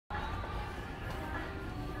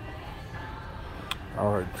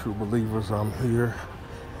All right, true believers, I'm here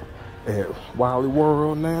at Wally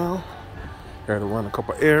World now. Got to run a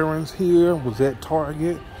couple errands here. Was at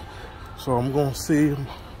Target. So I'm going to see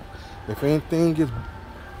if anything gets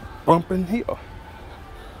bumping here.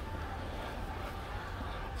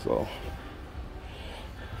 So,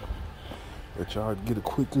 let y'all get a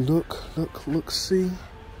quick look, see.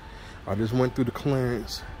 I just went through the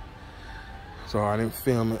clearance, so I didn't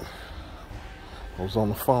film it. I was on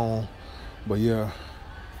the phone. But yeah,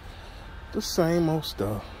 the same old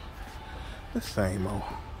stuff. The same old.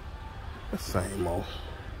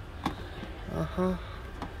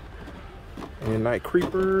 And night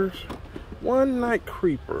creepers. One night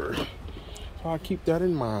creeper. So I keep that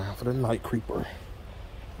in mind for the night creeper.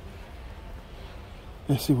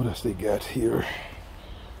 Let's see what else they got here.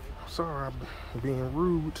 Sorry I'm being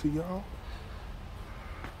rude to y'all.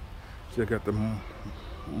 So I got the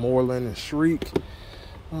Moreland and Shriek.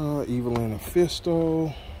 Evelyn and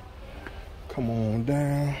Fisto. Come on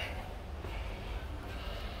down.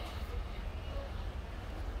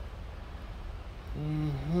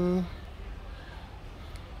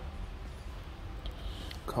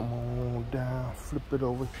 Come on down. Flip it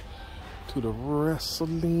over to the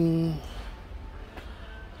wrestling.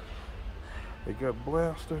 They got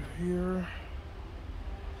Blaster here.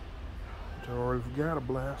 I already got a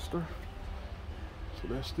Blaster. So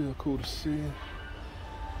that's still cool to see.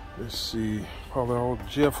 Let's see, probably all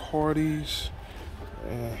Jeff Hardys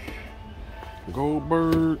and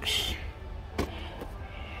Goldbergs.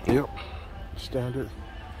 Yep, standard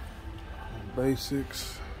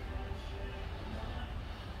basics.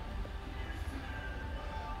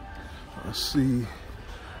 I see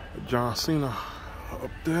John Cena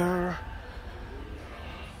up there.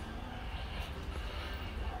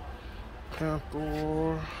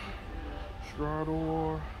 Panther,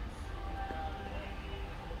 Strador.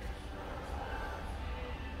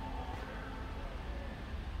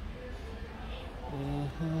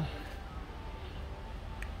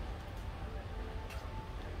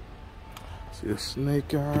 See the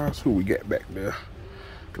Snake Eyes. Who we got back there?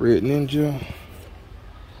 Red Ninja.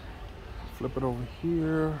 Flip it over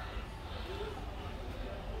here.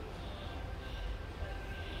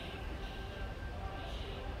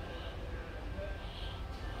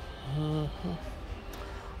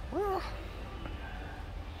 Well,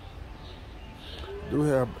 do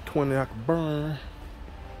have 20 I can burn.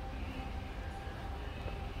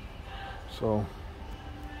 So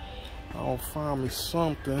I'll find me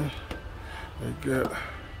something. They got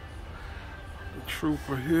the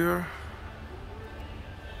Trooper here.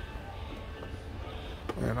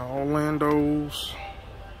 And Orlando's.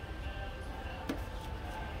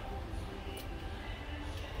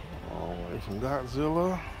 All the way from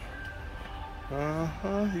Godzilla.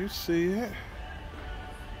 You see it.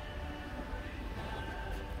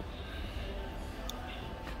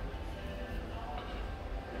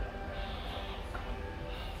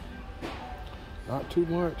 Not too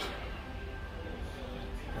much.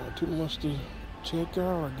 Not too much to check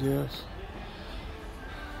out, I guess.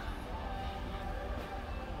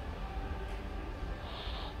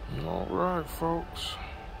 All right, folks.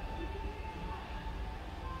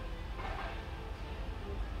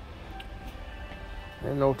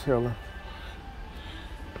 Ain't no telling.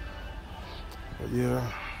 But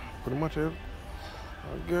yeah, pretty much it.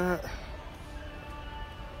 I got.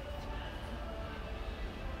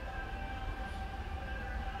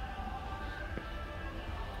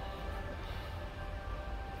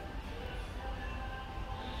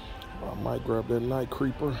 I might grab that Night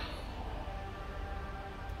Creeper.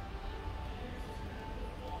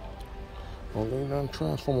 Don't need nothing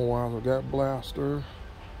Transformer wise. I got Blaster.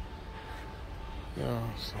 Yeah,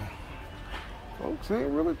 so folks,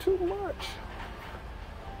 ain't really too much.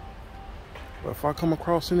 But if I come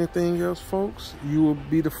across anything else, folks, you will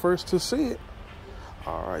be the first to see it.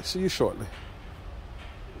 All right, see you shortly.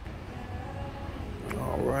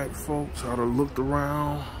 All right, folks, I done looked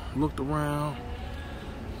around,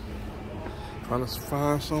 trying to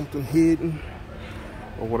find something hidden.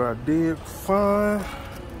 But what I did find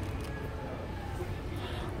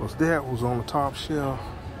was that was on the top shelf.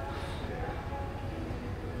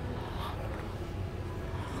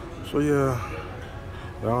 So yeah,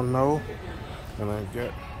 y'all know, and I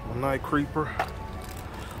got my Night Creeper.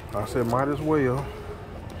 I said might as well.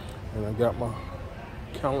 And I got my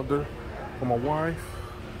calendar for my wife.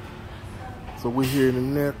 So we're here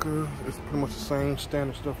in the NECA. It's pretty much the same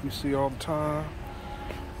standard stuff we see all the time.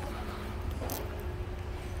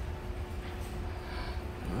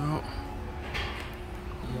 Yep.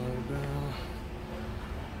 Come on down.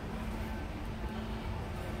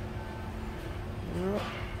 Yep.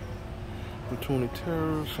 some Toonie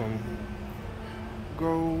Terrors, some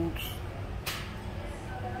golds.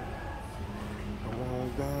 Come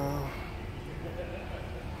on down.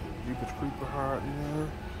 Deepest Creeper hiding there.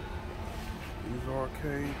 These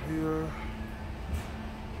arcade here.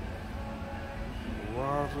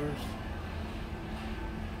 Risers.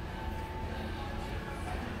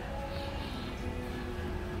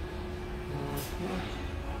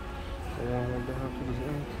 Go on down to this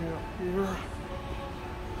end cap here.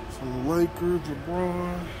 Some Lakers,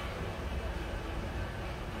 LeBron.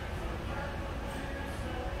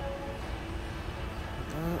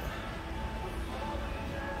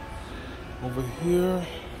 Over here.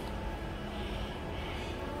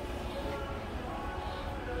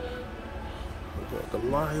 We got the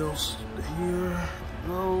Lyles here.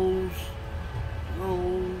 Those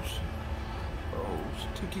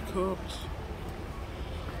tiki cups.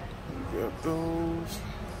 We got those.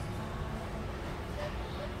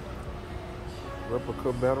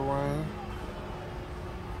 Replica Batarang.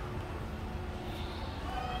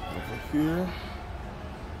 Over here.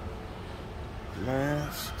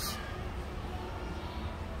 Masks.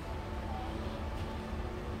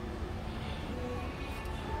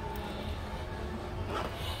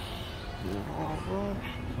 Alright,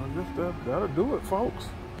 I guess that'll do it, folks.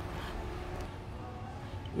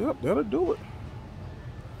 Yep, that'll do it.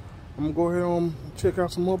 I'm gonna go ahead and check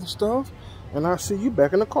out some other stuff, and I'll see you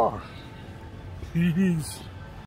back in the car. Peace.